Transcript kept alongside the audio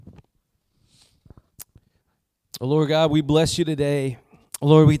Lord God, we bless you today.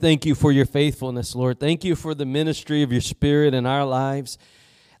 Lord, we thank you for your faithfulness, Lord. Thank you for the ministry of your Spirit in our lives.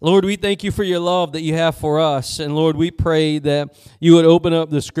 Lord, we thank you for your love that you have for us. And Lord, we pray that you would open up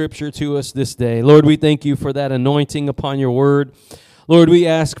the Scripture to us this day. Lord, we thank you for that anointing upon your word. Lord, we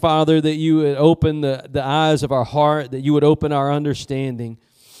ask, Father, that you would open the eyes of our heart, that you would open our understanding.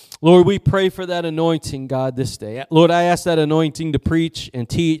 Lord, we pray for that anointing, God, this day. Lord, I ask that anointing to preach and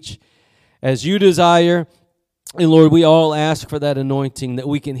teach as you desire. And Lord, we all ask for that anointing that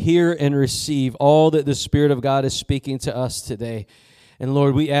we can hear and receive all that the Spirit of God is speaking to us today. And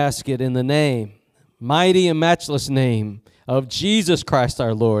Lord, we ask it in the name, mighty and matchless name of Jesus Christ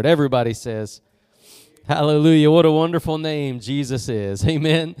our Lord. Everybody says, hallelujah. What a wonderful name Jesus is.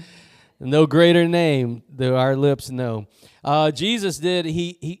 Amen. No greater name do our lips know. Jesus did,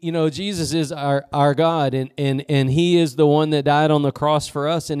 Jesus is our God, and he is the one that died on the cross for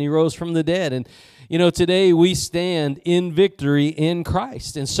us, and he rose from the dead. And, today we stand in victory in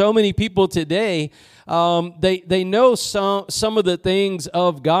Christ. And so many people today, they know some of the things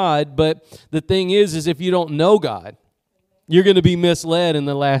of God, but the thing is if you don't know God, you're going to be misled in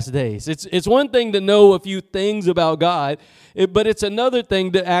the last days. It's one thing to know a few things about God, but it's another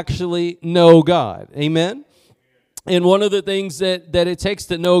thing to actually know God. Amen? And one of the things that it takes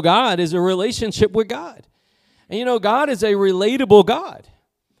to know God is a relationship with God. And God is a relatable God.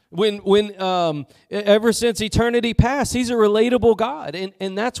 When ever since eternity past, he's a relatable God.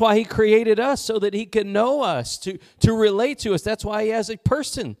 And that's why he created us, so that he could know us, to relate to us. That's why he has a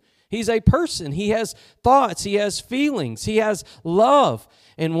person. He's a person. He has thoughts. He has feelings. He has love.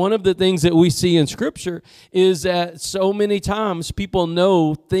 And one of the things that we see in Scripture is that so many times people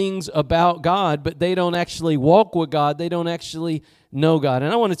know things about God, but they don't actually walk with God. They don't actually know God.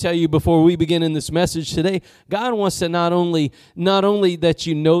 And I want to tell you before we begin in this message today, God wants to not only that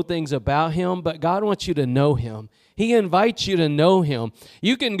you know things about him, but God wants you to know him. He invites you to know him.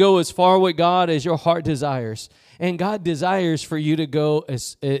 You can go as far with God as your heart desires. And God desires for you to go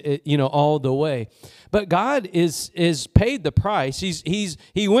all the way. But God is paid the price.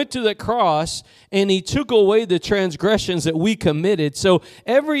 He went to the cross and he took away the transgressions that we committed. So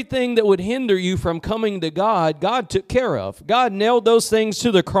everything that would hinder you from coming to God, God took care of. God nailed those things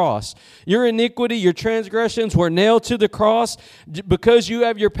to the cross. Your iniquity, your transgressions were nailed to the cross. Because you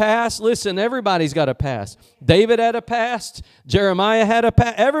have your past, listen, everybody's got a past. David had a past. Jeremiah had a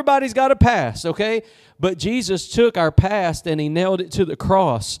past. Everybody's got a past, okay? But Jesus took our past and he nailed it to the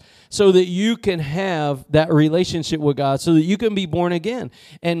cross so that you can have that relationship with God, so that you can be born again.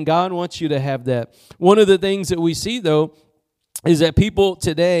 And God wants you to have that. One of the things that we see, though, is that people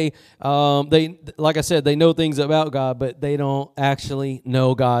today, like I said, they know things about God, but they don't actually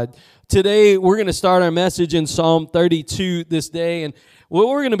know God. Today, we're going to start our message in Psalm 32 this day, and what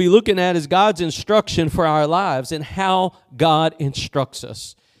we're going to be looking at is God's instruction for our lives and how God instructs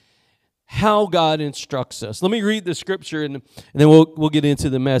us. How God instructs us. Let me read the scripture and then we'll get into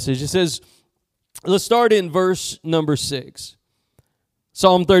the message. It says, let's start in verse number 6.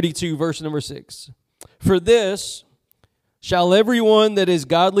 Psalm 32, verse number 6. For this shall everyone that is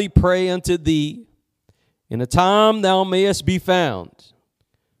godly pray unto thee, in a time thou mayest be found.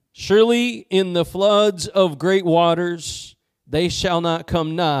 Surely in the floods of great waters they shall not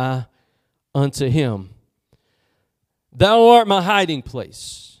come nigh unto him. Thou art my hiding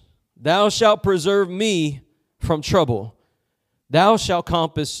place. Thou shalt preserve me from trouble. Thou shalt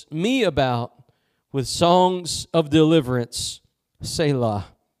compass me about with songs of deliverance. Selah.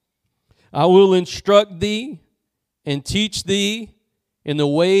 I will instruct thee and teach thee in the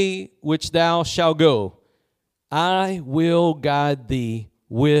way which thou shalt go. I will guide thee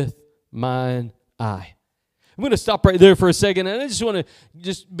with mine eye. I'm going to stop right there for a second, and I just want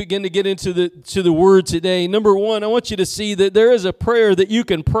to begin to get into the word today. Number one, I want you to see that there is a prayer that you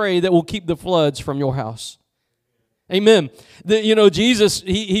can pray that will keep the floods from your house. Amen. Jesus,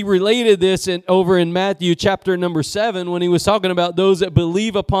 he related this over in Matthew chapter number 7 when he was talking about those that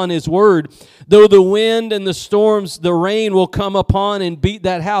believe upon his word. Though the wind and the storms, the rain will come upon and beat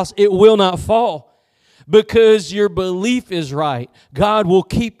that house, it will not fall. Because your belief is right, God will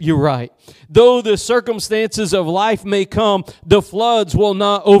keep you right. Though the circumstances of life may come, the floods will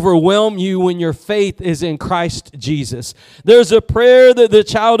not overwhelm you when your faith is in Christ Jesus. There's a prayer that the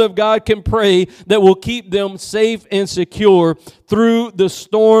child of God can pray that will keep them safe and secure through the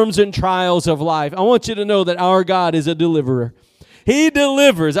storms and trials of life. I want you to know that our God is a deliverer. He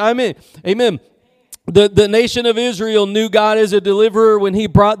delivers. Amen. Amen. The nation of Israel knew God as a deliverer when he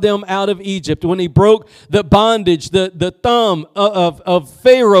brought them out of Egypt, when he broke the bondage, the thumb of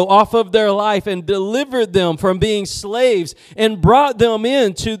Pharaoh off of their life and delivered them from being slaves and brought them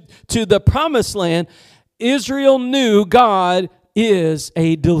into the promised land. Israel knew God is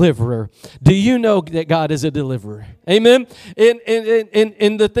a deliverer. Do you know that God is a deliverer? Amen.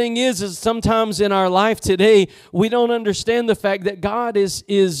 And the thing is sometimes in our life today, we don't understand the fact that God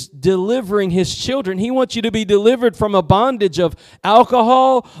is delivering His children. He wants you to be delivered from a bondage of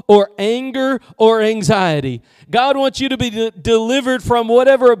alcohol or anger or anxiety. God wants you to be delivered from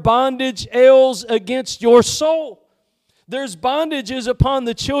whatever bondage ails against your soul. There's bondages upon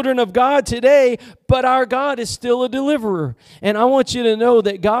the children of God today, but our God is still a deliverer. And I want you to know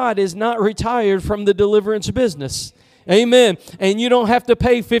that God is not retired from the deliverance business. Amen. And you don't have to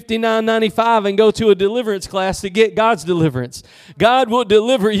pay $59.95 and go to a deliverance class to get God's deliverance. God will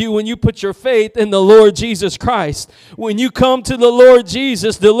deliver you when you put your faith in the Lord Jesus Christ. When you come to the Lord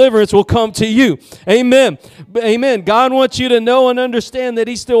Jesus, deliverance will come to you. Amen. Amen. God wants you to know and understand that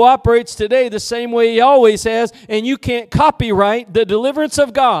He still operates today the same way He always has, and you can't copyright the deliverance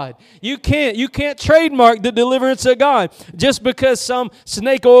of God. You can't trademark the deliverance of God. Just because some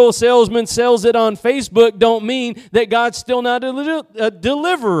snake oil salesman sells it on Facebook don't mean that God's still not a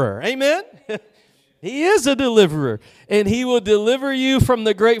deliverer. Amen? He is a deliverer. And He will deliver you from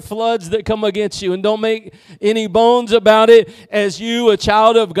the great floods that come against you. And don't make any bones about it. As you, a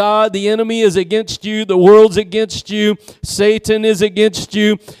child of God, the enemy is against you. The world's against you. Satan is against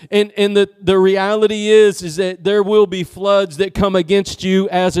you. And the reality is that there will be floods that come against you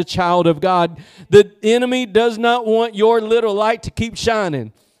as a child of God. The enemy does not want your little light to keep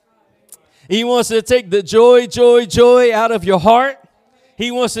shining. He wants to take the joy out of your heart.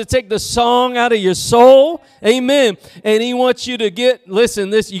 He wants to take the song out of your soul. Amen. And He wants you to get,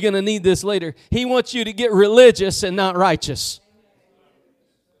 listen, you're going to need this later. He wants you to get religious and not righteous.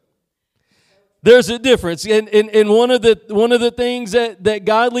 There's a difference. And one of the things that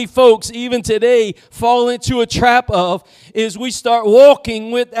godly folks even today fall into a trap of is we start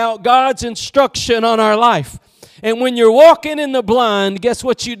walking without God's instruction on our life. And when you're walking in the blind, guess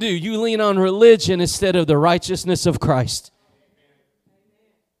what you do? You lean on religion instead of the righteousness of Christ.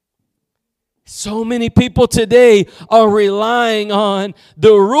 So many people today are relying on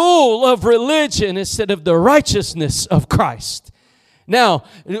the rule of religion instead of the righteousness of Christ. Now,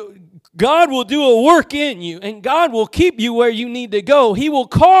 God will do a work in you, and God will keep you where you need to go. He will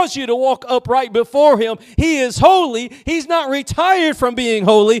cause you to walk upright before Him. He is holy. He's not retired from being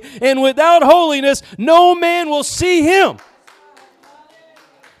holy, and without holiness, no man will see Him.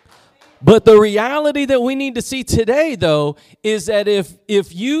 But the reality that we need to see today, though, is that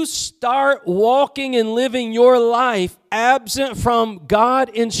if you start walking and living your life absent from God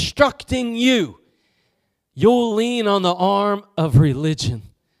instructing you, you'll lean on the arm of religion.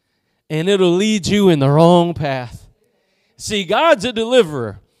 And it'll lead you in the wrong path. See, God's a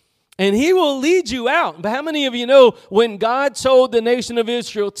deliverer. And He will lead you out. But how many of you know when God told the nation of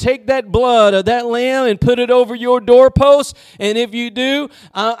Israel, take that blood of that lamb and put it over your doorpost? And if you do,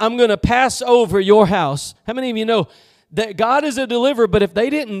 I'm going to pass over your house. How many of you know that God is a deliverer, but if they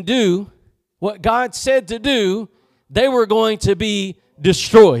didn't do what God said to do, they were going to be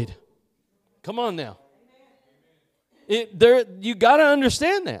destroyed? Come on now. You got to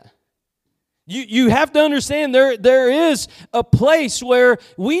understand that. You have to understand there is a place where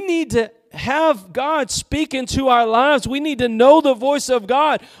we need to have God speak into our lives. We need to know the voice of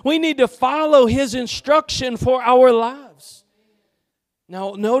God. We need to follow His instruction for our lives.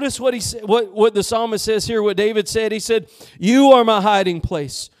 Now, notice what he said, what the psalmist says here, what David said. He said, "You are my hiding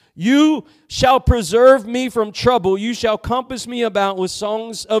place. You shall preserve me from trouble. You shall compass me about with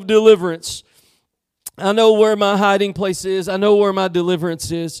songs of deliverance." I know where my hiding place is. I know where my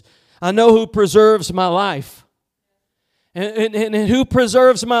deliverance is. I know who preserves my life. And who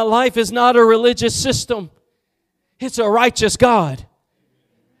preserves my life is not a religious system. It's a righteous God.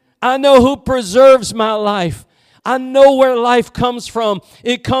 I know who preserves my life. I know where life comes from.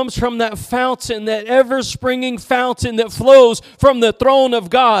 It comes from that fountain, that ever-springing fountain that flows from the throne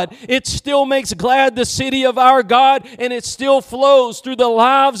of God. It still makes glad the city of our God, and it still flows through the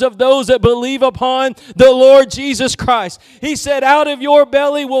lives of those that believe upon the Lord Jesus Christ. He said, out of your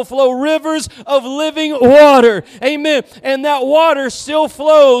belly will flow rivers of living water. Amen. And that water still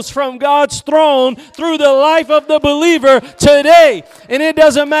flows from God's throne through the life of the believer today. And it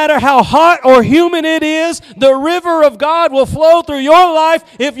doesn't matter how hot or humid it is, the river of God will flow through your life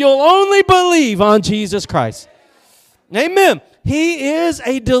if you'll only believe on Jesus Christ. Amen. He is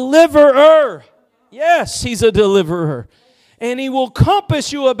a deliverer. Yes, He's a deliverer. And He will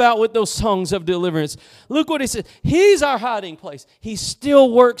compass you about with those songs of deliverance. Look what He says. He's our hiding place. He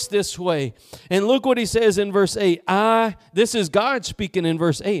still works this way. And look what He says in verse 8. This is God speaking in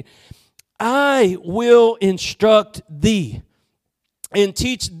verse 8. I will instruct thee and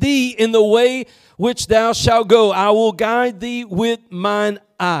teach thee in the way which thou shalt go. I will guide thee with mine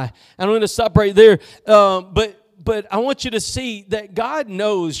eye. And I'm going to stop right there. But I want you to see that God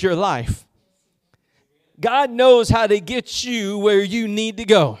knows your life. God knows how to get you where you need to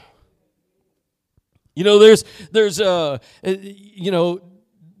go. You know, there's a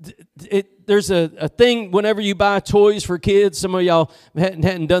thing whenever you buy toys for kids. Some of y'all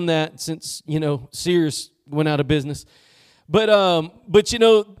hadn't done that since, Sears went out of business. But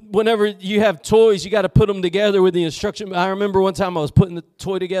whenever you have toys, you got to put them together with the instruction. I remember one time I was putting the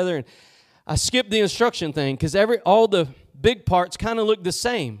toy together and I skipped the instruction thing because all the big parts kind of looked the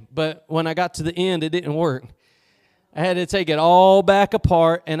same. But when I got to the end, it didn't work. I had to take it all back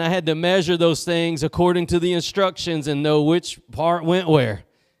apart, and I had to measure those things according to the instructions and know which part went where.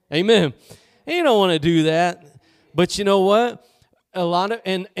 Amen. And you don't want to do that. But you know what?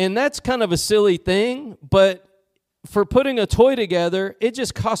 And that's kind of a silly thing, but for putting a toy together, it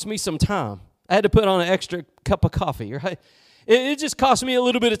just cost me some time. I had to put on an extra cup of coffee, right? It just cost me a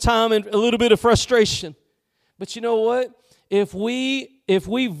little bit of time and a little bit of frustration. But you know what? If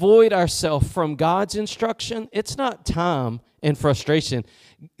we void ourselves from God's instruction, it's not time and frustration.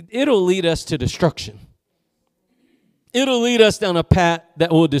 It'll lead us to destruction. It'll lead us down a path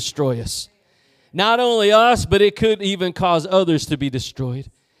that will destroy us. Not only us, but it could even cause others to be destroyed.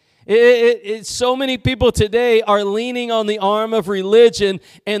 So many people today are leaning on the arm of religion,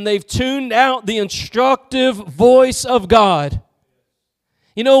 and they've tuned out the instructive voice of God.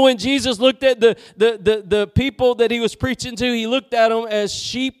 You know, when Jesus looked at the people that he was preaching to, he looked at them as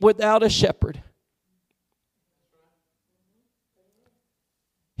sheep without a shepherd.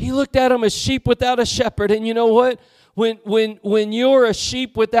 He looked at them as sheep without a shepherd. And you know what? When you're a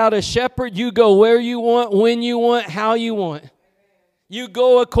sheep without a shepherd, you go where you want, when you want, how you want. You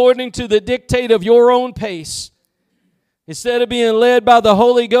go according to the dictate of your own pace. Instead of being led by the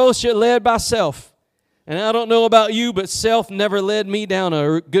Holy Ghost, you're led by self. And I don't know about you, but self never led me down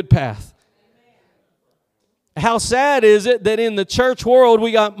a good path. How sad is it that in the church world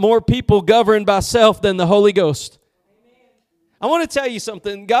we got more people governed by self than the Holy Ghost? I want to tell you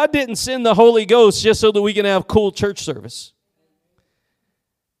something. God didn't send the Holy Ghost just so that we can have cool church service.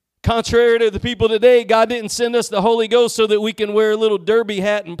 Contrary to the people today, God didn't send us the Holy Ghost so that we can wear a little derby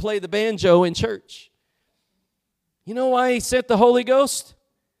hat and play the banjo in church. You know why he sent the Holy Ghost?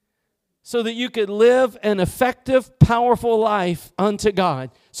 So that you could live an effective, powerful life unto God.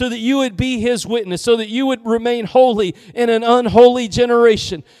 So that you would be his witness. So that you would remain holy in an unholy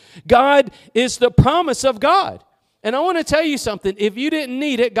generation. God is the promise of God. And I want to tell you something. If you didn't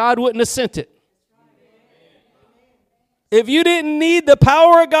need it, God wouldn't have sent it. If you didn't need the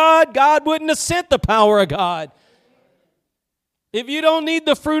power of God, God wouldn't have sent the power of God. If you don't need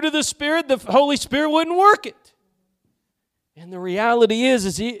the fruit of the Spirit, the Holy Spirit wouldn't work it. And the reality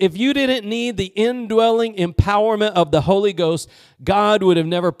is if you didn't need the indwelling empowerment of the Holy Ghost, God would have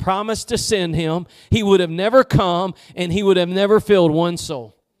never promised to send him. He would have never come, and he would have never filled one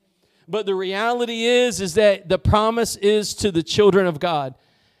soul. But the reality is that the promise is to the children of God.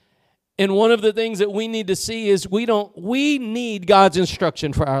 And one of the things that we need to see is we need God's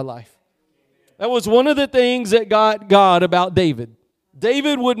instruction for our life. That was one of the things that got God about David.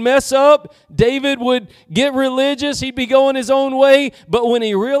 David would mess up. David would get religious. He'd be going his own way. But when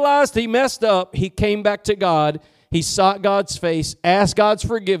he realized he messed up, he came back to God. He sought God's face, asked God's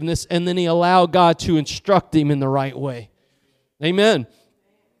forgiveness, and then he allowed God to instruct him in the right way. Amen.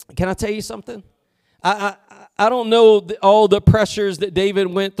 Can I tell you something? I don't know all the pressures that David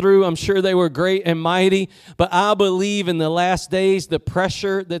went through. I'm sure they were great and mighty. But I believe in the last days, the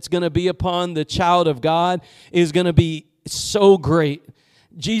pressure that's going to be upon the child of God is going to be so great.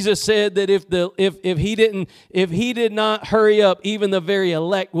 Jesus said that if he did not hurry up, even the very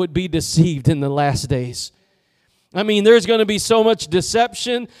elect would be deceived in the last days. I mean, there's going to be so much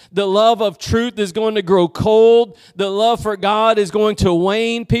deception. The love of truth is going to grow cold. The love for God is going to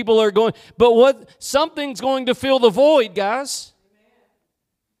wane. People are going, but something's going to fill the void, guys.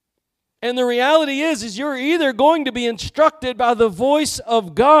 And the reality is you're either going to be instructed by the voice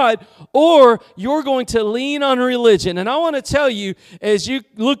of God or you're going to lean on religion. And I want to tell you, as you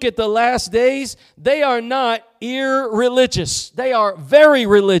look at the last days, they are not irreligious. They are very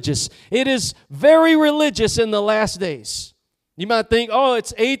religious. It is very religious in the last days. You might think, oh,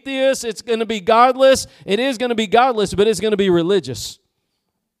 it's atheist, it's going to be godless. It is going to be godless, but it's going to be religious.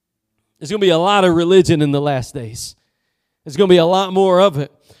 There's going to be a lot of religion in the last days. There's going to be a lot more of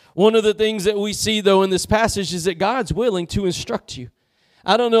it. One of the things that we see, though, in this passage is that God's willing to instruct you.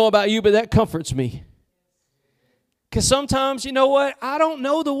 I don't know about you, but that comforts me. Because sometimes, you know what? I don't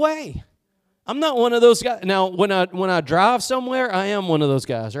know the way. I'm not one of those guys. Now, when I drive somewhere, I am one of those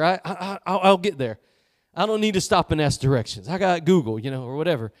guys, right? I'll get there. I don't need to stop and ask directions. I got Google, or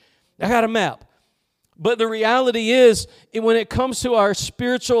whatever. I got a map. But the reality is, when it comes to our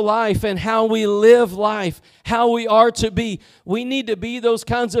spiritual life and how we live life, how we are to be, we need to be those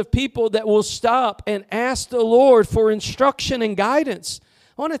kinds of people that will stop and ask the Lord for instruction and guidance.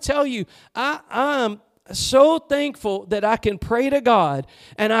 I want to tell you, I'm so thankful that I can pray to God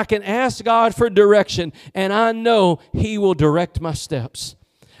and I can ask God for direction, and I know He will direct my steps.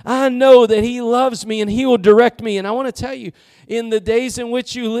 I know that He loves me and He will direct me. And I want to tell you, in the days in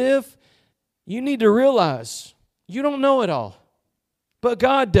which you live, you need to realize you don't know it all, but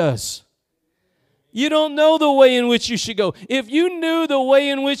God does. You don't know the way in which you should go. If you knew the way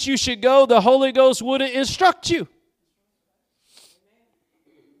in which you should go, the Holy Ghost wouldn't instruct you.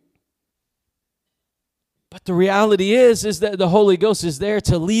 But the reality is that the Holy Ghost is there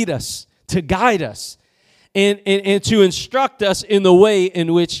to lead us, to guide us, and to instruct us in the way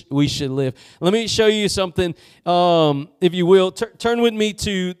in which we should live. Let me show you something, if you will. Turn with me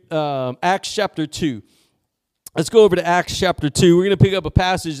to Acts chapter 2. Let's go over to Acts chapter 2. We're going to pick up a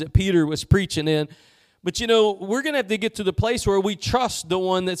passage that Peter was preaching in. But we're going to have to get to the place where we trust the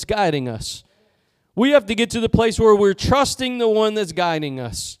one that's guiding us. We have to get to the place where we're trusting the one that's guiding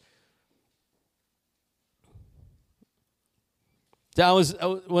us.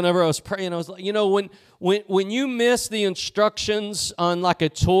 Whenever I was praying, I was like, when you miss the instructions on like a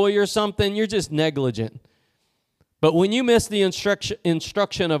toy or something, you're just negligent. But when you miss the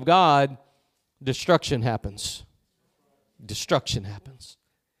instruction of God, destruction happens. Destruction happens.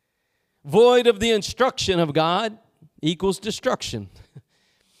 Void of the instruction of God equals destruction.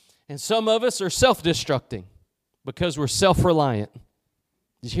 And some of us are self-destructing because we're self-reliant.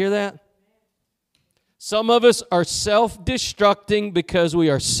 Did you hear that? Some of us are self-destructing because we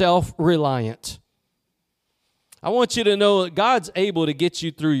are self-reliant. I want you to know that God's able to get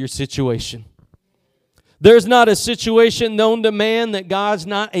you through your situation. There's not a situation known to man that God's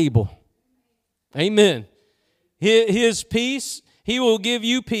not able. Amen. His peace, He will give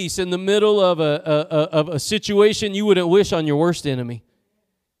you peace in the middle of a situation you wouldn't wish on your worst enemy.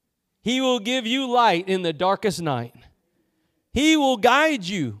 He will give you light in the darkest night. He will guide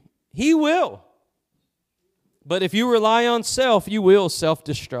you. He will. But if you rely on self, you will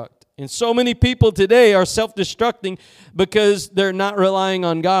self-destruct. And so many people today are self-destructing because they're not relying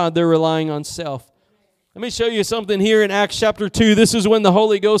on God. They're relying on self. Let me show you something here in Acts chapter 2. This is when the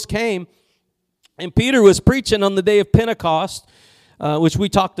Holy Ghost came. And Peter was preaching on the day of Pentecost, which we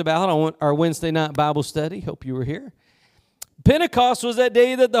talked about on our Wednesday night Bible study. Hope you were here. Pentecost was that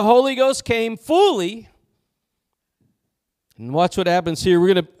day that the Holy Ghost came fully. And watch what happens here.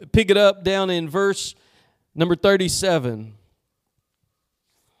 We're going to pick it up down in verse number 37.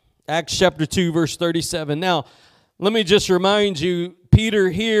 Acts chapter 2, verse 37. Now, let me just remind you, Peter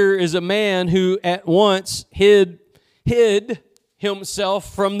here is a man who at once hid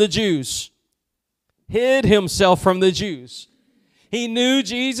himself from the Jews. Hid himself from the Jews. He knew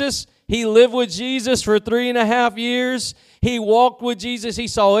Jesus. He lived with Jesus for 3.5 years. He walked with Jesus. He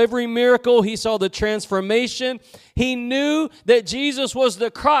saw every miracle. He saw the transformation. He knew that Jesus was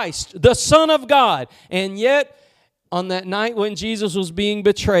the Christ, the Son of God. And yet, on that night when Jesus was being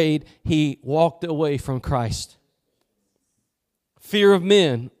betrayed, he walked away from Christ. Fear of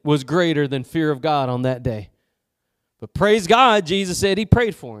men was greater than fear of God on that day. But praise God, Jesus said He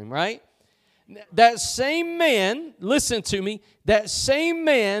prayed for him, right? That same man, listen to me, that same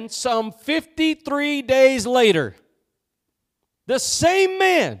man, some 53 days later, the same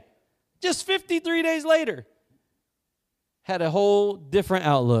man, just 53 days later, had a whole different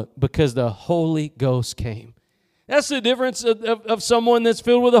outlook because the Holy Ghost came. That's the difference of someone that's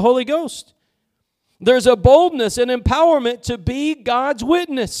filled with the Holy Ghost. There's a boldness and empowerment to be God's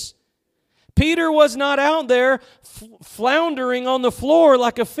witness. Peter was not out there floundering on the floor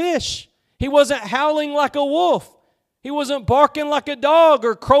like a fish. He wasn't howling like a wolf. He wasn't barking like a dog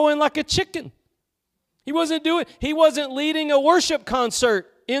or crowing like a chicken. He wasn't leading a worship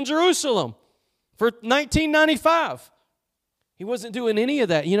concert in Jerusalem for 1995. He wasn't doing any of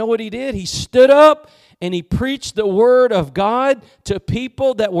that. You know what he did? He stood up and he preached the word of God to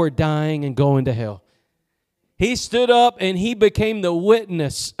people that were dying and going to hell. He stood up and he became the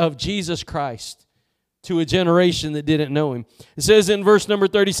witness of Jesus Christ to a generation that didn't know Him. It says in verse number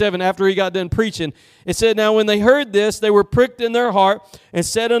 37, after he got done preaching, it said, "Now when they heard this, they were pricked in their heart and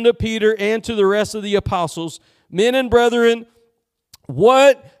said unto Peter and to the rest of the apostles, Men and brethren,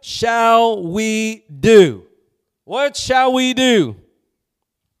 what shall we do? What shall we do?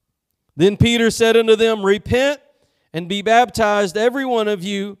 Then Peter said unto them, Repent and be baptized every one of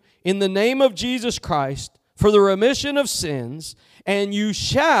you in the name of Jesus Christ for the remission of sins, and you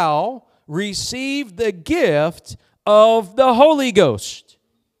shall receive the gift of the Holy Ghost.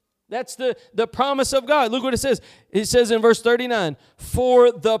 That's the promise of God. Look what it says. It says in verse 39,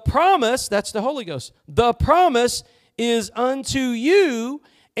 for the promise, that's the Holy Ghost, the promise is unto you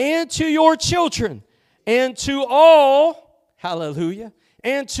and to your children and to all, hallelujah,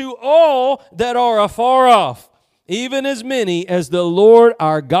 and to all that are afar off, even as many as the Lord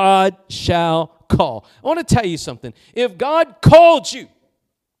our God shall call. I want to tell you something. If God called you,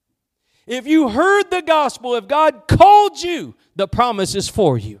 if you heard the gospel, if God called you, the promise is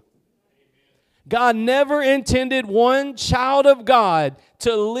for you. God never intended one child of God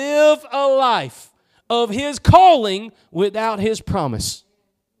to live a life of His calling without His promise.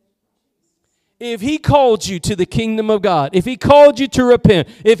 If He called you to the kingdom of God, if He called you to repent,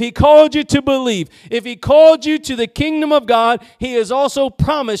 if He called you to believe, if He called you to the kingdom of God, He has also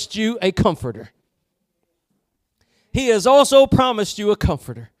promised you a comforter. He has also promised you a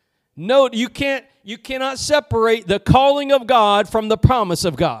comforter. Note, you cannot separate the calling of God from the promise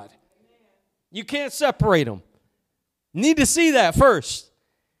of God. You can't separate them. You need to see that first.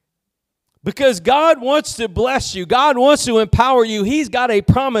 Because God wants to bless you. God wants to empower you. He's got a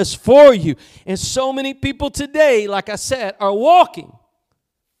promise for you. And so many people today, like I said, are walking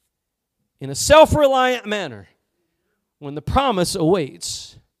in a self-reliant manner when the promise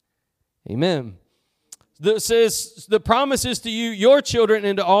awaits. Amen. It says, the promise is to you, your children,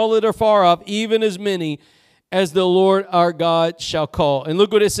 and to all that are far off, even as many as the Lord our God shall call. And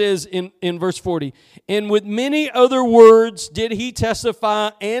look what it says in verse 40. And with many other words did he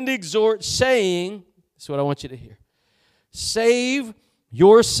testify and exhort, saying, this is what I want you to hear, save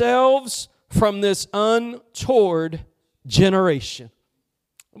yourselves from this untoward generation.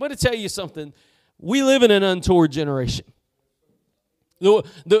 I'm going to tell you something. We live in an untoward generation.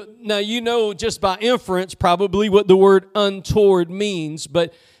 Now, you know just by inference probably what the word untoward means,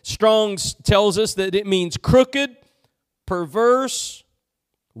 but Strong's tells us that it means crooked, perverse,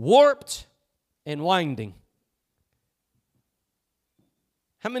 warped, and winding.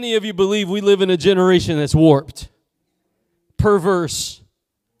 How many of you believe we live in a generation that's warped, perverse,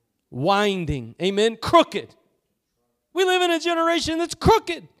 winding, amen, crooked? We live in a generation that's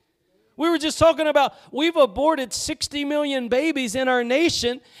crooked. We were just talking about we've aborted 60 million babies in our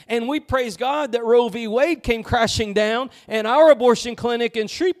nation, and we praise God that Roe v. Wade came crashing down, and our abortion clinic in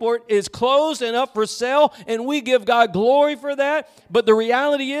Shreveport is closed and up for sale, and we give God glory for that. But the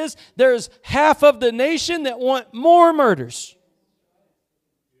reality is there's half of the nation that want more murders.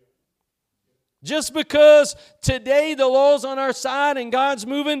 Just because today the law's on our side and God's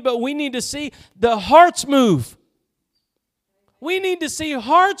moving, but we need to see the hearts move. We need to see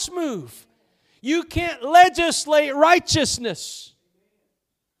hearts move. You can't legislate righteousness.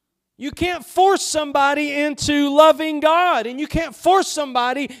 You can't force somebody into loving God, and you can't force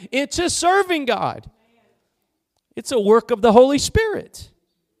somebody into serving God. It's a work of the Holy Spirit.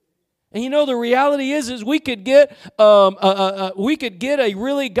 And you know, the reality is we could get a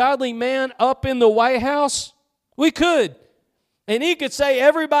really godly man up in the White House. We could. And he could say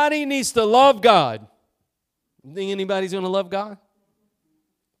everybody needs to love God. You think anybody's going to love God?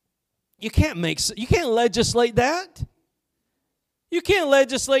 You can't legislate that. You can't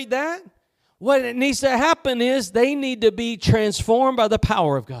legislate that. What it needs to happen is they need to be transformed by the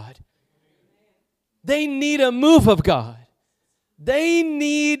power of God. They need a move of God. They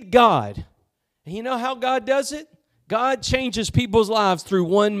need God. And you know how God does it? God changes people's lives through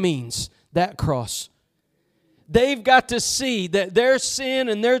one means, that cross. They've got to see that their sin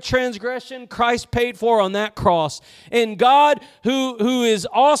and their transgression, Christ paid for on that cross. And God, who is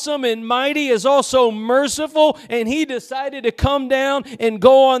awesome and mighty, is also merciful. And He decided to come down and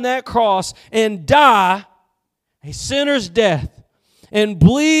go on that cross and die a sinner's death and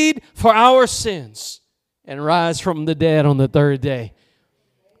bleed for our sins and rise from the dead on the third day.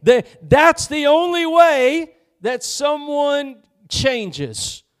 That's the only way that someone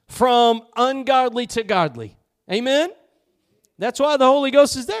changes from ungodly to godly. Amen? That's why the Holy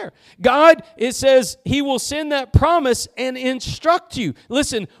Ghost is there. God, it says He will send that promise and instruct you.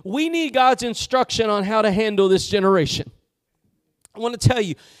 Listen, we need God's instruction on how to handle this generation. I want to tell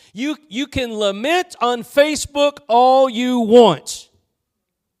you, you can lament on Facebook all you want.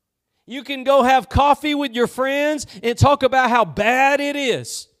 You can go have coffee with your friends and talk about how bad it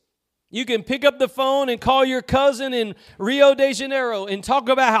is. You can pick up the phone and call your cousin in Rio de Janeiro and talk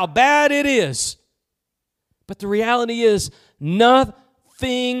about how bad it is. But the reality is,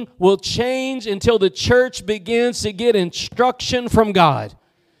 nothing will change until the church begins to get instruction from God.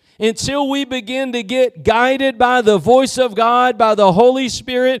 until we begin to get guided by the voice of God, by the Holy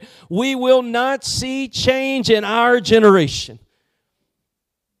Spirit, we will not see change in our generation.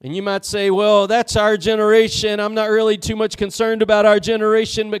 And you might say, well, that's our generation. I'm not really too much concerned about our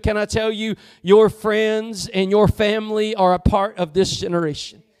generation, but can I tell you, your friends and your family are a part of this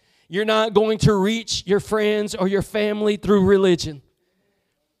generation. You're not going to reach your friends or your family through religion.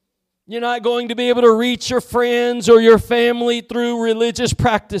 You're not going to be able to reach your friends or your family through religious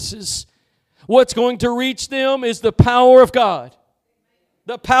practices. What's going to reach them is the power of God.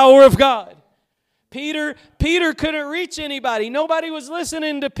 The power of God. Peter couldn't reach anybody. Nobody was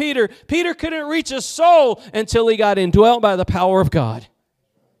listening to Peter. Peter couldn't reach a soul until he got indwelt by the power of God.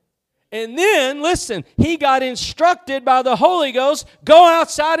 And then, listen, he got instructed by the Holy Ghost, go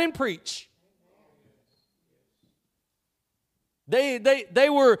outside and preach. They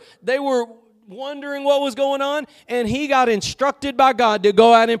were wondering what was going on, and he got instructed by God to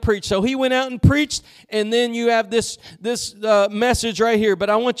go out and preach. So he went out and preached, and then you have this message right here. But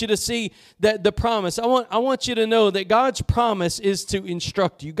I want you to see that the promise. I want you to know that God's promise is to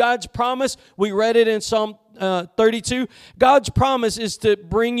instruct you. God's promise, we read it in Psalm 32. God's promise is to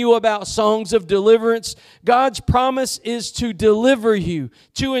bring you about songs of deliverance. God's promise is to deliver you,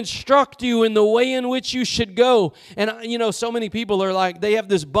 to instruct you in the way in which you should go. And so many people are like, they have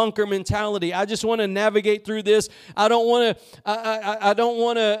this bunker mentality. I just want to navigate through this. I don't want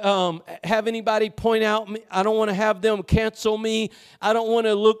to have anybody point out me. I don't want to have them cancel me. I don't want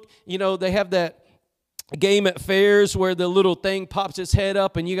to look, they have that game at fairs where the little thing pops its head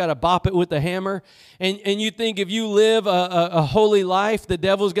up and you got to bop it with the hammer. And you think if you live a holy life, the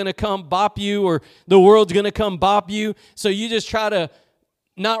devil's going to come bop you or the world's going to come bop you. So you just try to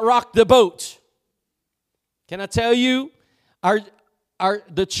not rock the boat. Can I tell you,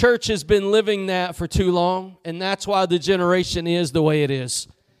 the church has been living that for too long, and that's why the generation is the way it is.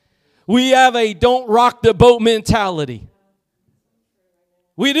 We have a don't rock the boat mentality.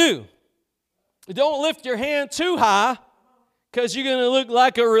 We do. Don't lift your hand too high because you're going to look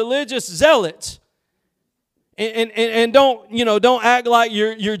like a religious zealot. And don't act like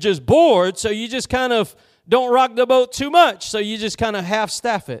you're just bored, so you just kind of don't rock the boat too much, so you just kind of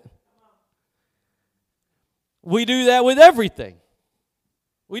half-staff it. We do that with everything.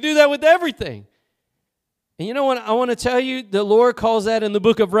 We do that with everything. And you know what I want to tell you? The Lord calls that in the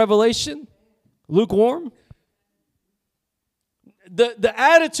book of Revelation, lukewarm. The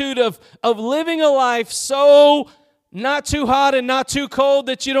attitude of living a life so not too hot and not too cold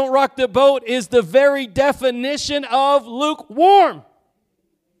that you don't rock the boat is the very definition of lukewarm.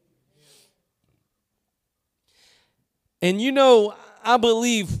 And I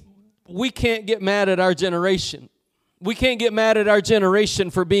believe we can't get mad at our generation. We can't get mad at our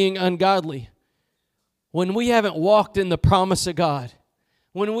generation for being ungodly when we haven't walked in the promise of God.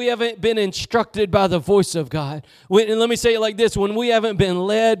 When we haven't been instructed by the voice of God. And let me say it like this. When we haven't been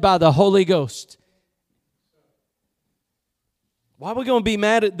led by the Holy Ghost. Why are we going to be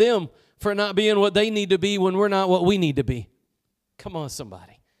mad at them for not being what they need to be when we're not what we need to be? Come on,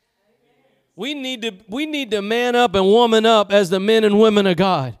 somebody. We need to man up and woman up as the men and women of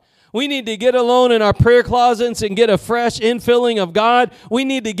God. We need to get alone in our prayer closets and get a fresh infilling of God. We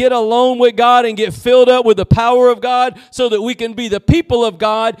need to get alone with God and get filled up with the power of God so that we can be the people of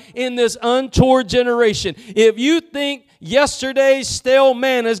God in this untoward generation. If you think yesterday's stale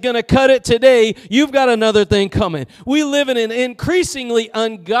manna is going to cut it today, you've got another thing coming. We live in an increasingly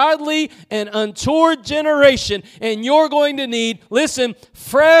ungodly and untoward generation, and you're going to need, listen,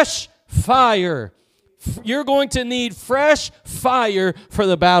 fresh fire. You're going to need fresh fire for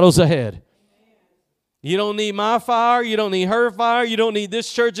the battles ahead. You don't need my fire. You don't need her fire. You don't need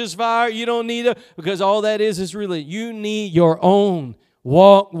this church's fire. You don't need it because all that is really, you need your own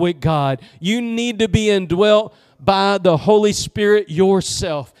walk with God. You need to be indwelt by the Holy Spirit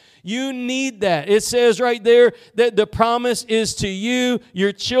yourself. You need that. It says right there that the promise is to you,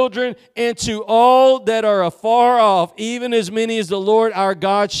 your children, and to all that are afar off, even as many as the Lord our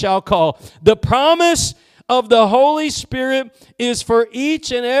God shall call. The promise of the Holy Spirit is for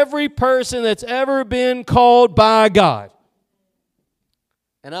each and every person that's ever been called by God.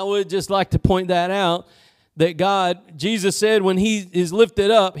 And I would just like to point that out, that Jesus said when He is lifted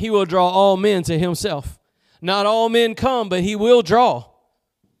up, He will draw all men to Himself. Not all men come, but He will draw.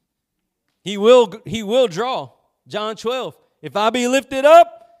 He will draw. John 12. If I be lifted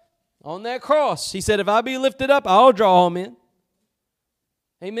up on that cross, He said, if I be lifted up, I'll draw all men.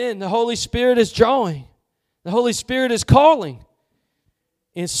 Amen. The Holy Spirit is drawing. The Holy Spirit is calling.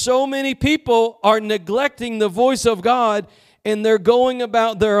 And so many people are neglecting the voice of God and they're going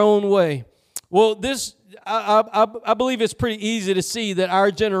about their own way. Well, I believe it's pretty easy to see that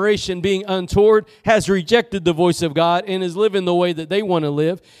our generation, being untoward, has rejected the voice of God and is living the way that they want to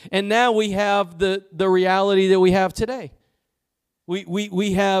live. And now we have the reality that we have today.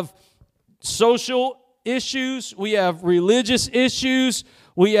 We have social issues. We have religious issues.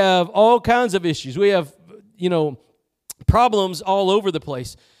 We have all kinds of issues. We have, problems all over the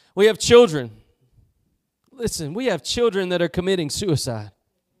place. We have children. Listen, we have children that are committing suicide.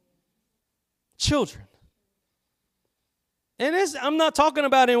 Children. And I'm not talking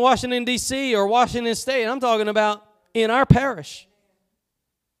about in Washington, D.C. or Washington State. I'm talking about in our parish.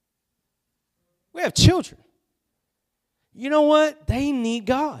 We have children. You know what? They need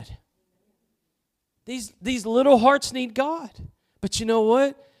God. These little hearts need God. But you know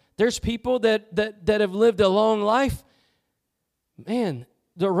what? There's people that have lived a long life. Man,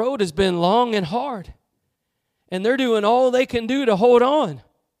 the road has been long and hard. And they're doing all they can do to hold on.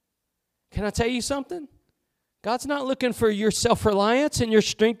 Can I tell you something? God's not looking for your self-reliance and your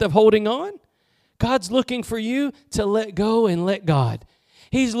strength of holding on. God's looking for you to let go and let God.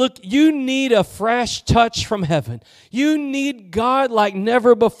 You need a fresh touch from heaven. You need God like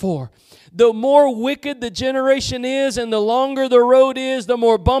never before. The more wicked the generation is and the longer the road is, the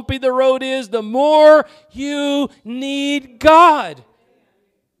more bumpy the road is, the more you need God.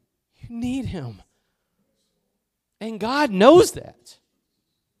 You need Him. And God knows that.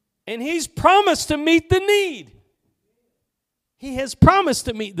 And He's promised to meet the need. He has promised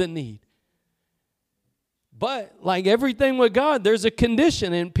to meet the need. But like everything with God, there's a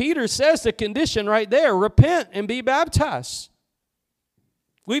condition. And Peter says the condition right there, repent and be baptized.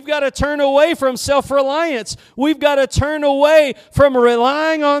 We've got to turn away from self-reliance. We've got to turn away from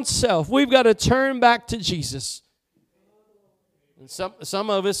relying on self. We've got to turn back to Jesus. And some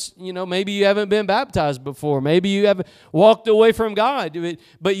of us, maybe you haven't been baptized before. Maybe you haven't walked away from God.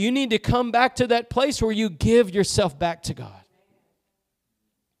 But you need to come back to that place where you give yourself back to God.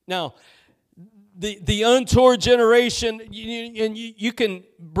 Now, the untoward generation, and you can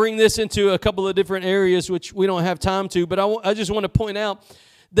bring this into a couple of different areas, which we don't have time to, but I just want to point out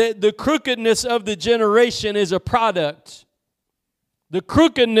that the crookedness of the generation is a product. The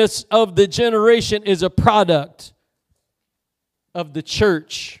crookedness of the generation is a product of the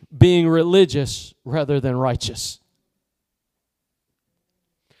church being religious rather than righteous.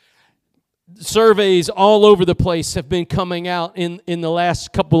 Surveys all over the place have been coming out in the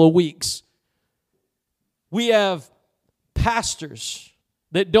last couple of weeks. We have pastors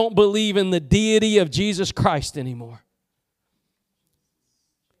that don't believe in the deity of Jesus Christ anymore.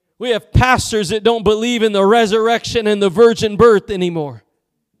 We have pastors that don't believe in the resurrection and the virgin birth anymore.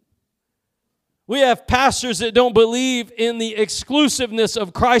 We have pastors that don't believe in the exclusiveness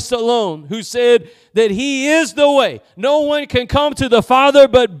of Christ alone, who said that He is the way. No one can come to the Father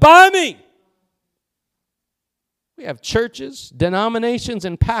but by me. We have churches, denominations,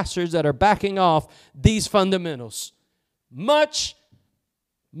 and pastors that are backing off these fundamentals. Much,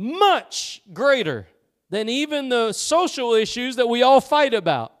 much greater than even the social issues that we all fight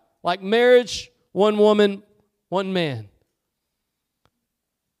about, like marriage, one woman, one man.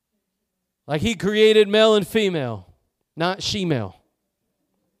 Like He created male and female, not she-male.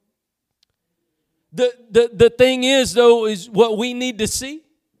 The thing is, though, is what we need to see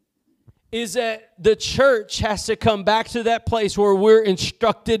is that the church has to come back to that place where we're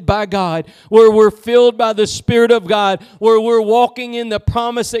instructed by God, where we're filled by the Spirit of God, where we're walking in the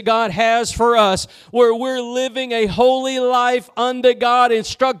promise that God has for us, where we're living a holy life unto God,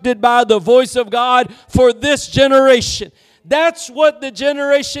 instructed by the voice of God for this generation. That's what the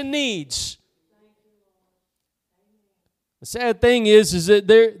generation needs. The sad thing is that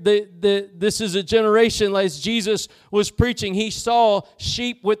this is a generation, like Jesus was preaching, He saw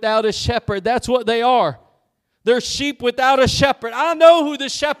sheep without a shepherd. That's what they are. They're sheep without a shepherd. I know who the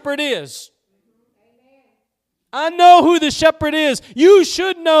shepherd is. I know who the shepherd is. You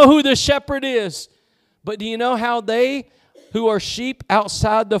should know who the shepherd is. But do you know how they, who are sheep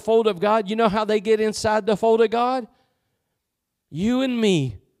outside the fold of God, you know how they get inside the fold of God? You and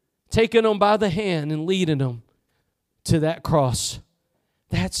me, taking them by the hand and leading them to that cross.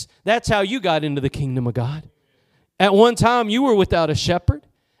 That's how you got into the kingdom of God. At one time, you were without a shepherd.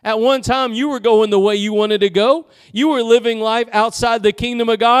 At one time, you were going the way you wanted to go. You were living life outside the kingdom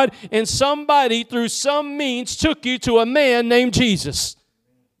of God, and somebody, through some means, took you to a man named Jesus.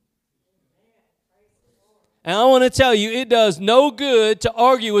 And I want to tell you, it does no good to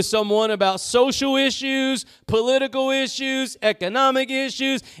argue with someone about social issues, political issues, economic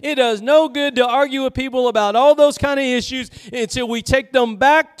issues. It does no good to argue with people about all those kind of issues until we take them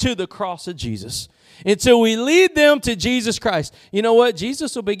back to the cross of Jesus. until we lead them to Jesus Christ. You know what?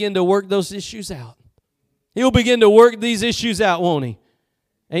 Jesus will begin to work those issues out. He'll begin to work these issues out, won't he?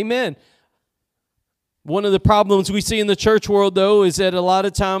 Amen. One of the problems we see in the church world, though, is that a lot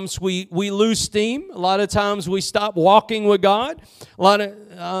of times we lose steam. A lot of times we stop walking with God.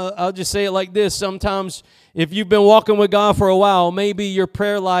 I'll just say it like this. Sometimes if you've been walking with God for a while, maybe your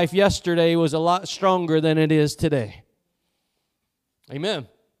prayer life yesterday was a lot stronger than it is today. Amen.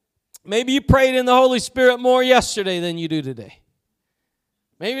 Maybe you prayed in the Holy Spirit more yesterday than you do today.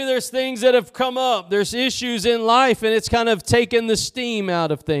 Maybe there's things that have come up. There's issues in life, and it's kind of taken the steam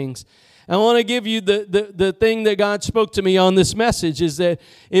out of things. I want to give you the thing that God spoke to me on this message is that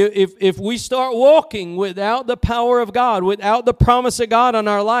if we start walking without the power of God, without the promise of God on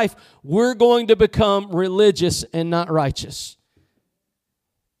our life, we're going to become religious and not righteous.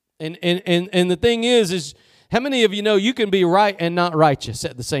 And the thing is how many of you know you can be right and not righteous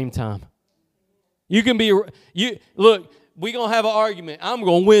at the same time? You can be, look, we're going to have an argument. I'm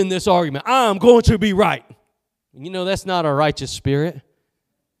going to win this argument. I'm going to be right. You know, that's not a righteous spirit.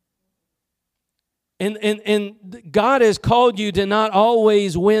 And God has called you to not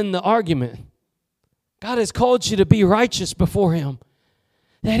always win the argument. God has called you to be righteous before Him.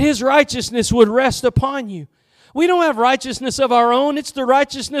 That His righteousness would rest upon you. We don't have righteousness of our own. It's the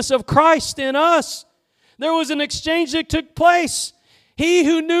righteousness of Christ in us. There was an exchange that took place. He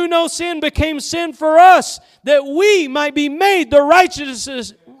who knew no sin became sin for us, that we might be made the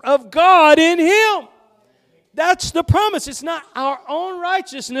righteousness of God in Him. That's the promise. It's not our own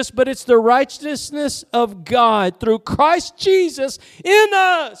righteousness, but it's the righteousness of God through Christ Jesus in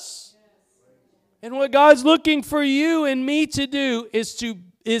us. And what God's looking for you and me to do is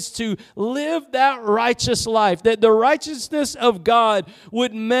to live that righteous life, that the righteousness of God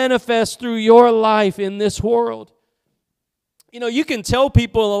would manifest through your life in this world. You know, you can tell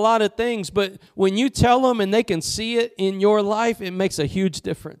people a lot of things, but when you tell them and they can see it in your life, it makes a huge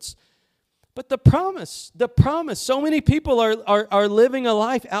difference. But the promise, so many people are living a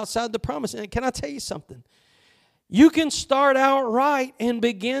life outside the promise. And can I tell you something? You can start out right and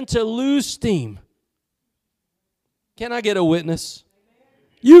begin to lose steam. Can I get a witness?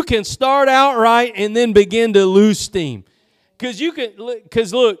 You can start out right and then begin to lose steam.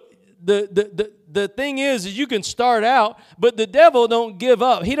 Because look, the thing is you can start out, but the devil don't give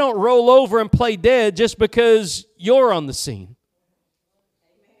up. He don't roll over and play dead just because you're on the scene.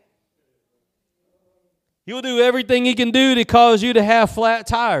 He'll do everything he can do to cause you to have flat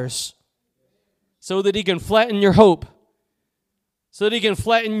tires so that he can flatten your hope, so that he can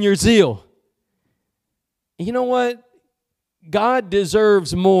flatten your zeal. You know what? God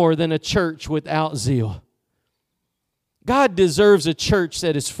deserves more than a church without zeal. God deserves a church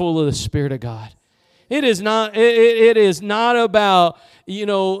that is full of the Spirit of God. It is not about,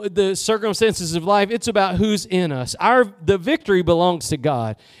 the circumstances of life. It's about who's in us. The victory belongs to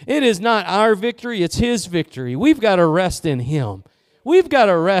God. It is not our victory, it's His victory. We've got to rest in Him. We've got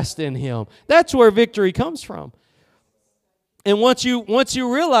to rest in Him. That's where victory comes from. And once you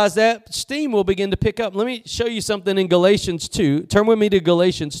realize that, steam will begin to pick up. Let me show you something in Galatians 2. Turn with me to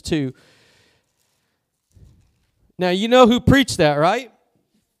Galatians 2. Now, you know who preached that, right?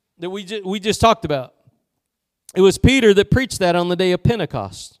 That we just talked about. It was Peter that preached that on the day of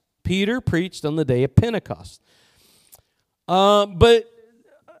Pentecost. Peter preached on the day of Pentecost. But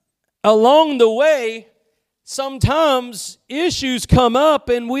along the way, sometimes issues come up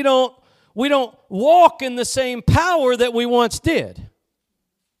and we don't walk in the same power that we once did.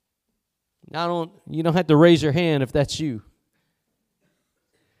 You don't have to raise your hand if that's you.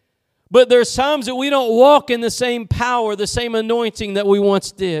 But there's times that we don't walk in the same power, the same anointing that we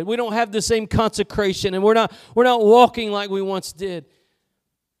once did. We don't have the same consecration, and we're not walking like we once did.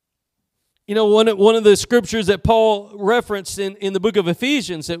 You know, one of the scriptures that Paul referenced in the book of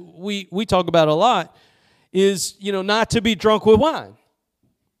Ephesians that we talk about a lot is, not to be drunk with wine,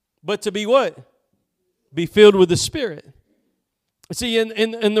 but to be what? Be filled with the Spirit. See,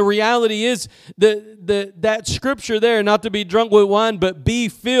 and the reality is that scripture there, not to be drunk with wine, but be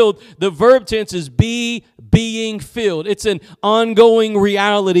filled. The verb tense is being filled. It's an ongoing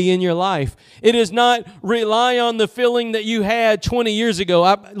reality in your life. It is not rely on the filling that you had 20 years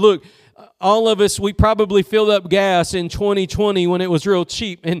ago. Look, all of us, we probably filled up gas in 2020 when it was real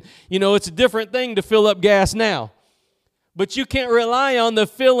cheap. And, it's a different thing to fill up gas now. But you can't rely on the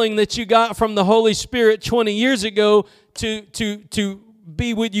filling that you got from the Holy Spirit 20 years ago to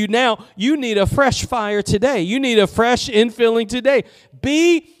be with you now. You need a fresh fire today. You need a fresh infilling today.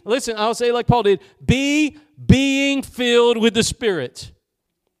 Listen, I'll say like Paul did, being filled with the Spirit.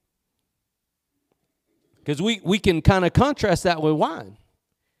 Because we can kind of contrast that with wine.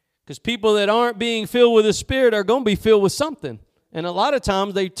 Because people that aren't being filled with the Spirit are going to be filled with something. And a lot of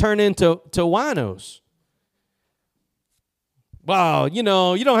times they turn into winos. Wow, you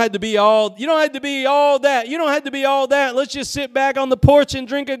don't have to be all that. You don't have to be all that. Let's just sit back on the porch and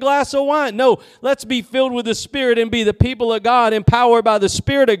drink a glass of wine. No, let's be filled with the Spirit and be the people of God, empowered by the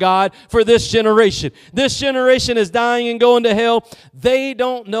Spirit of God for this generation. This generation is dying and going to hell. They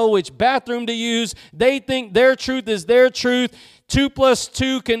don't know which bathroom to use. They think their truth is their truth. 2 plus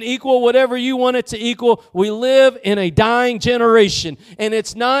 2 can equal whatever you want it to equal. We live in a dying generation, and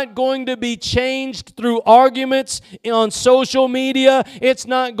it's not going to be changed through arguments on social media. It's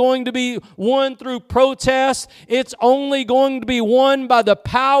not going to be won through protests. It's only going to be won by the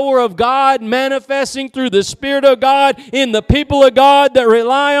power of God manifesting through the Spirit of God in the people of God that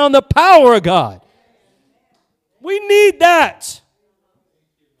rely on the power of God. We need that.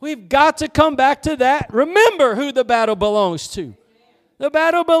 We've got to come back to that. Remember who the battle belongs to. The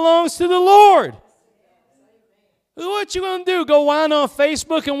battle belongs to the Lord. What you going to do? Go whine on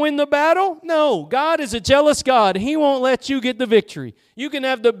Facebook and win the battle? No. God is a jealous God. He won't let you get the victory. You can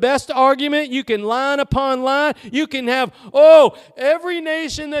have the best argument. You can line upon line. You can have, every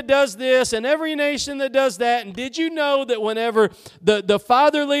nation that does this and every nation that does that. And did you know that whenever the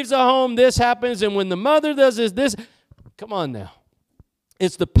father leaves a home, this happens, and when the mother does this? Come on now.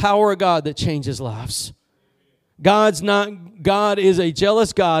 It's the power of God that changes lives. God is a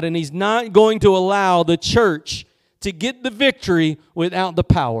jealous God, and He's not going to allow the church to get the victory without the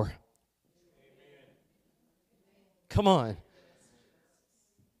power. Come on.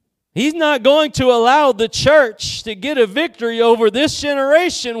 He's not going to allow the church to get a victory over this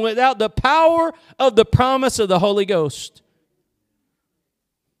generation without the power of the promise of the Holy Ghost.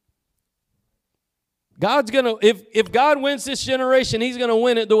 If God wins this generation, He's going to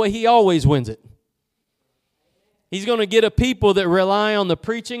win it the way He always wins it. He's going to get a people that rely on the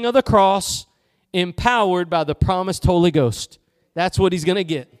preaching of the cross, empowered by the promised Holy Ghost. That's what He's going to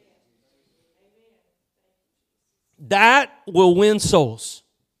get. That will win souls.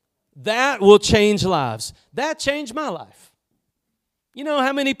 That will change lives. That changed my life. You know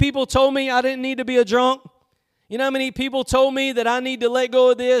how many people told me I didn't need to be a drunk? You know how many people told me that I need to let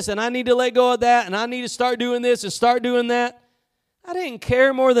go of this and I need to let go of that and I need to start doing this and start doing that? I didn't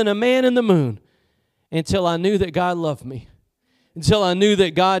care more than a man in the moon. Until I knew that God loved me. Until I knew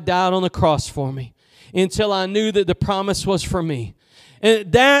that God died on the cross for me. Until I knew that the promise was for me.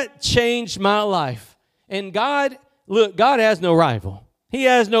 And that changed my life. And God has no rival. He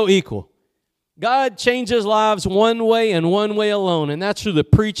has no equal. God changes lives one way and one way alone, and that's through the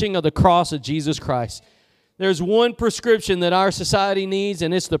preaching of the cross of Jesus Christ. There's one prescription that our society needs,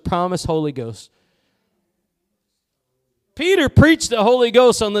 and it's the promised Holy Ghost. Peter preached the Holy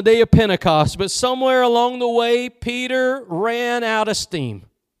Ghost on the day of Pentecost, but somewhere along the way, Peter ran out of steam.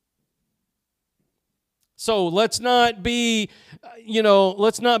 So let's not be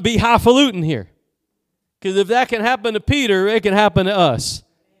highfalutin here. Because if that can happen to Peter, it can happen to us.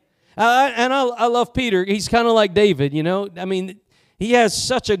 I love Peter. He's kind of like David, I mean, he has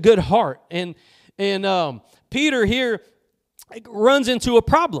such a good heart. And Peter here runs into a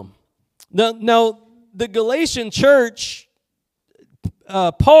problem. Now, the Galatian church,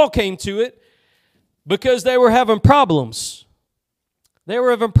 Paul came to it because they were having problems. They were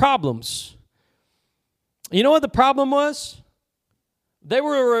having problems. You know what the problem was? They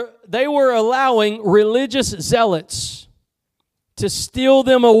were allowing religious zealots to steal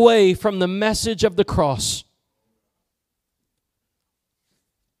them away from the message of the cross.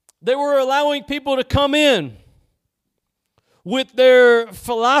 They were allowing people to come in with their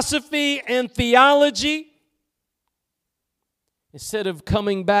philosophy and theology. Instead of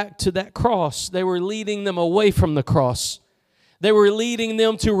coming back to that cross, they were leading them away from the cross. They were leading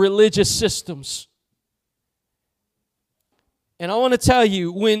them to religious systems. And I want to tell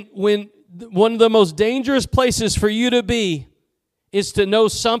you, when one of the most dangerous places for you to be is to know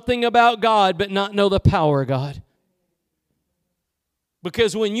something about God but not know the power of God.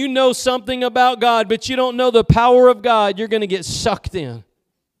 Because when you know something about God but you don't know the power of God, you're going to get sucked in.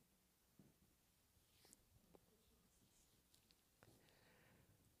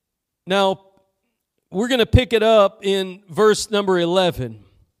 Now, we're going to pick it up in verse number 11,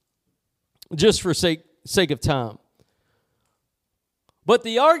 just for sake of time. But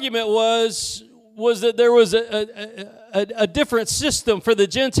the argument was that there was a different system for the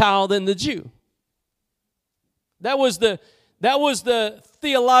Gentile than the Jew. That was the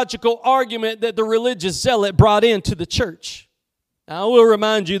theological argument that the religious zealot brought into the church. Now, I will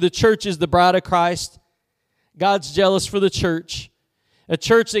remind you, the church is the bride of Christ. God's jealous for the church. A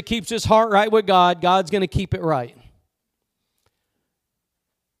church that keeps his heart right with God, God's going to keep it right.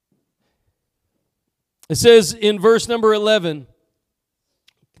 It says in verse number 11,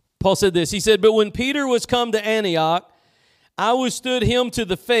 Paul said this. He said, "But when Peter was come to Antioch, I withstood him to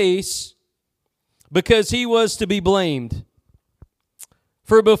the face, because he was to be blamed.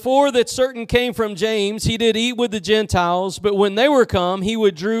 For before that certain came from James, he did eat with the Gentiles, but when they were come, he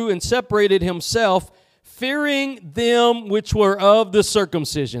withdrew and separated himself, fearing them which were of the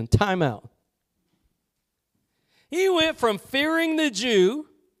circumcision." Time out. He went from fearing the Jew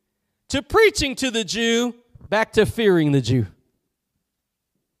to preaching to the Jew, back to fearing the Jew.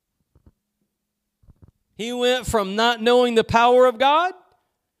 He went from not knowing the power of God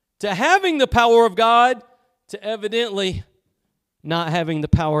to having the power of God to evidently not having the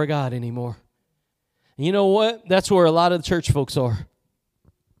power of God anymore. And you know what? That's where a lot of the church folks are.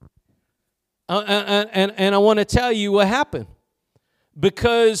 And I want to tell you what happened.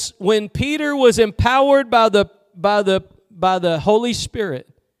 Because when Peter was empowered by the Holy Spirit,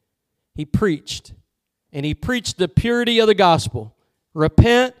 he preached. And he preached the purity of the gospel.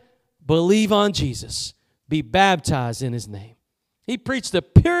 Repent, believe on Jesus, be baptized in his name. He preached the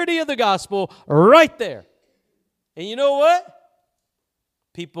purity of the gospel right there. And you know what?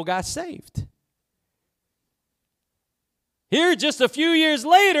 People got saved. Here, just a few years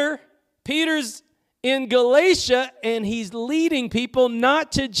later, Peter's in Galatia, and he's leading people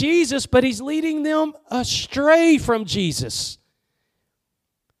not to Jesus, but he's leading them astray from Jesus.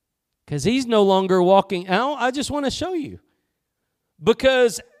 Because he's no longer walking out. I just want to show you.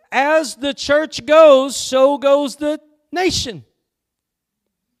 Because as the church goes, so goes the nation.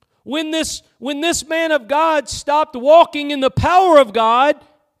 When this man of God stopped walking in the power of God,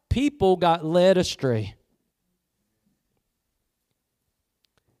 people got led astray.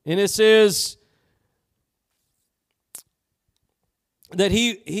 And it says that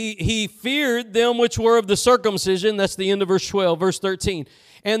he feared them which were of the circumcision. That's the end of verse 12. Verse 13.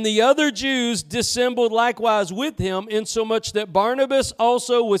 "And the other Jews dissembled likewise with him, insomuch that Barnabas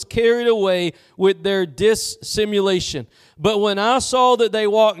also was carried away with their dissimulation. But when I saw that they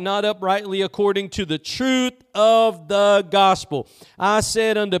walked not uprightly according to the truth of the gospel, I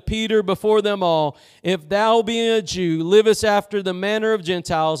said unto Peter before them all, If thou being a Jew livest after the manner of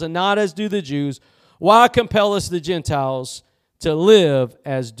Gentiles, and not as do the Jews, why compellest the Gentiles to live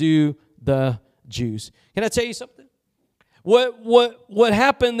as do the Jews?" Can I tell you something? What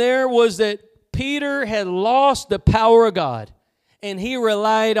happened there was that Peter had lost the power of God, and he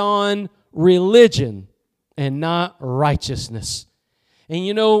relied on religion and not righteousness. And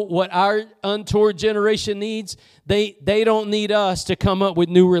you know what our untoward generation needs? They don't need us to come up with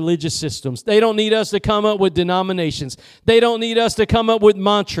new religious systems. They don't need us to come up with denominations. They don't need us to come up with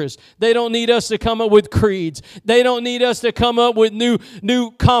mantras. They don't need us to come up with creeds. They don't need us to come up with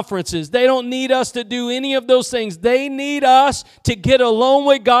new conferences. They don't need us to do any of those things. They need us to get alone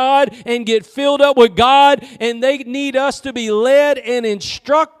with God and get filled up with God. And they need us to be led and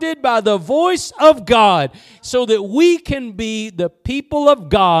instructed by the voice of God so that we can be the people of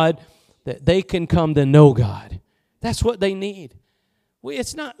God, that they can come to know God. That's what they need.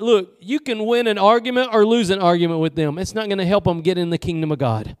 It's not, look, you can win an argument or lose an argument with them. It's not going to help them get in the kingdom of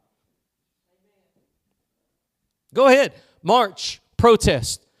God. Go ahead, march,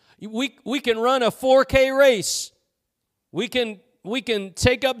 protest. We can run a 4K race. We can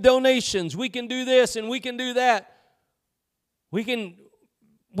take up donations. We can do this and we can do that. We can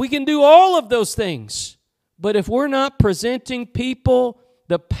do all of those things. But if we're not presenting people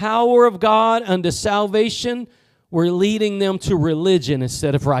the power of God unto salvation, we're leading them to religion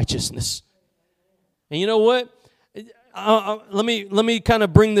instead of righteousness. And you know what? Let me kind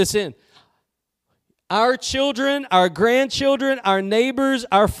of bring this in. Our children, our grandchildren, our neighbors,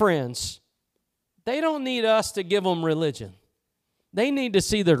 our friends, they don't need us to give them religion. They need to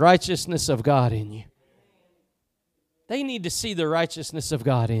see the righteousness of God in you. They need to see the righteousness of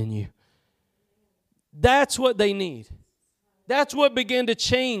God in you. That's what they need. That's what began to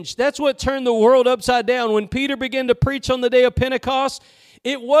change. That's what turned the world upside down. When Peter began to preach on the day of Pentecost,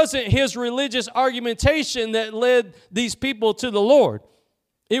 it wasn't his religious argumentation that led these people to the Lord.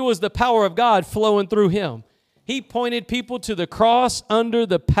 It was the power of God flowing through him. He pointed people to the cross under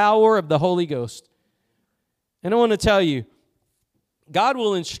the power of the Holy Ghost. And I want to tell you, God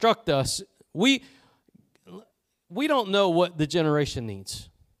will instruct us. We don't know what the generation needs.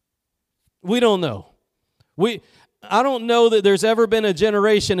 We don't know. I don't know that there's ever been a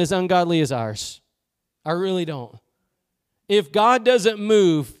generation as ungodly as ours. I really don't. If God doesn't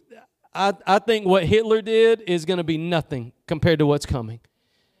move, I think what Hitler did is going to be nothing compared to what's coming.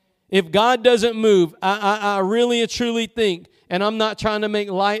 If God doesn't move, I really and truly think, and I'm not trying to make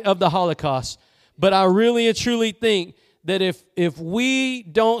light of the Holocaust, but I really and truly think that if we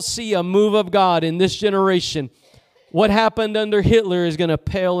don't see a move of God in this generation, what happened under Hitler is going to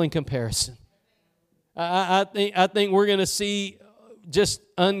pale in comparison. I think we're going to see just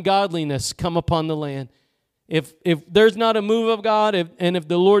ungodliness come upon the land. If there's not a move of God, and if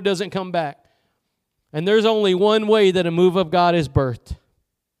the Lord doesn't come back, and there's only one way that a move of God is birthed.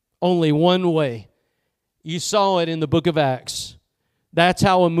 Only one way. You saw it in the book of Acts. That's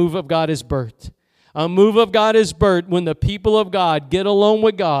how a move of God is birthed. A move of God is birthed when the people of God get alone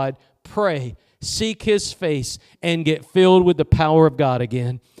with God, pray, seek His face, and get filled with the power of God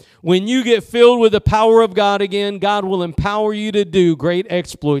again. When you get filled with the power of God again, God will empower you to do great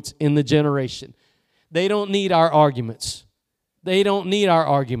exploits in the generation. They don't need our arguments. They don't need our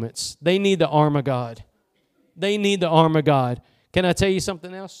arguments. They need the arm of God. They need the arm of God. Can I tell you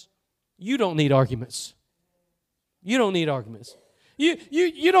something else? You don't need arguments. You don't need arguments.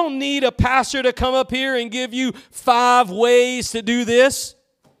 You don't need a pastor to come up here and give you 5 ways to do this,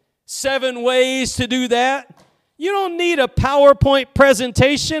 7 ways to do that. You don't need a PowerPoint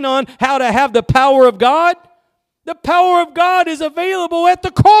presentation on how to have the power of God. The power of God is available at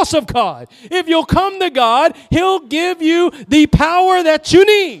the cross of God. If you'll come to God, He'll give you the power that you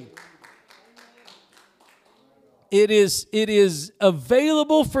need. It is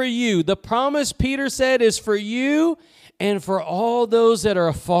available for you. The promise, Peter said, is for you and for all those that are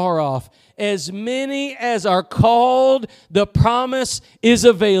afar off. As many as are called, the promise is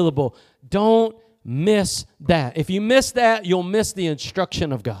available. Don't miss that. If you miss that, you'll miss the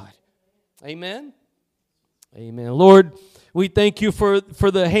instruction of God. Amen? Amen. Lord, we thank you for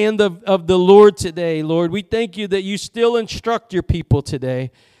the hand of the Lord today, Lord. We thank you that you still instruct your people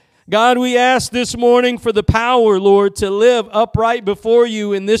today. God, we ask this morning for the power, Lord, to live upright before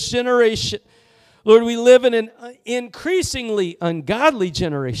you in this generation. Lord, we live in an increasingly ungodly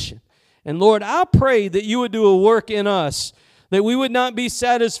generation. And Lord, I pray that you would do a work in us, that we would not be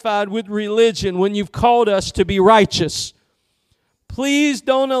satisfied with religion when you've called us to be righteous. Please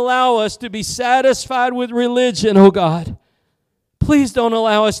don't allow us to be satisfied with religion, oh God. Please don't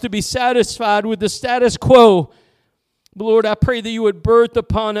allow us to be satisfied with the status quo. But Lord, I pray that you would birth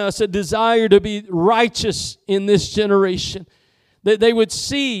upon us a desire to be righteous in this generation, that they would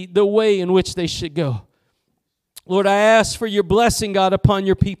see the way in which they should go. Lord, I ask for your blessing, God, upon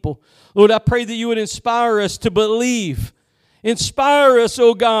your people. Lord, I pray that you would inspire us to believe. Inspire us,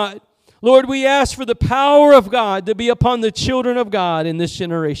 oh God. Lord, we ask for the power of God to be upon the children of God in this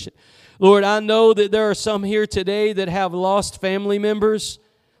generation. Lord, I know that there are some here today that have lost family members.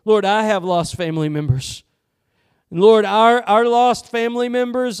 Lord, I have lost family members. And Lord, our lost family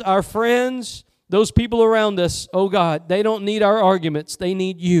members, our friends, those people around us, oh God, they don't need our arguments. They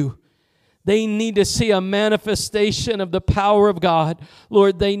need you. They need to see a manifestation of the power of God.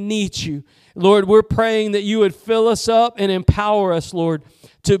 Lord, they need you. Lord, we're praying that you would fill us up and empower us, Lord,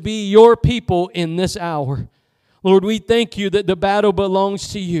 to be your people in this hour. Lord, we thank you that the battle belongs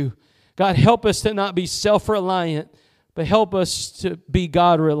to you. God, help us to not be self-reliant, but help us to be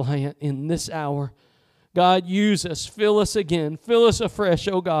God-reliant in this hour. God, use us. Fill us again. Fill us afresh,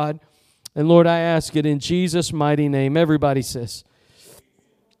 oh God. And Lord, I ask it in Jesus' mighty name. Everybody says,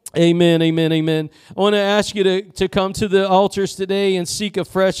 amen, amen, amen. I want to ask you to come to the altars today and seek a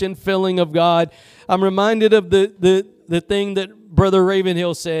fresh infilling of God. I'm reminded of the thing that Brother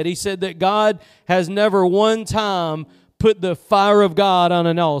Ravenhill said. He said that God has never one time put the fire of God on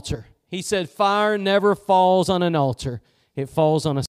an altar. He said fire never falls on an altar. It falls on a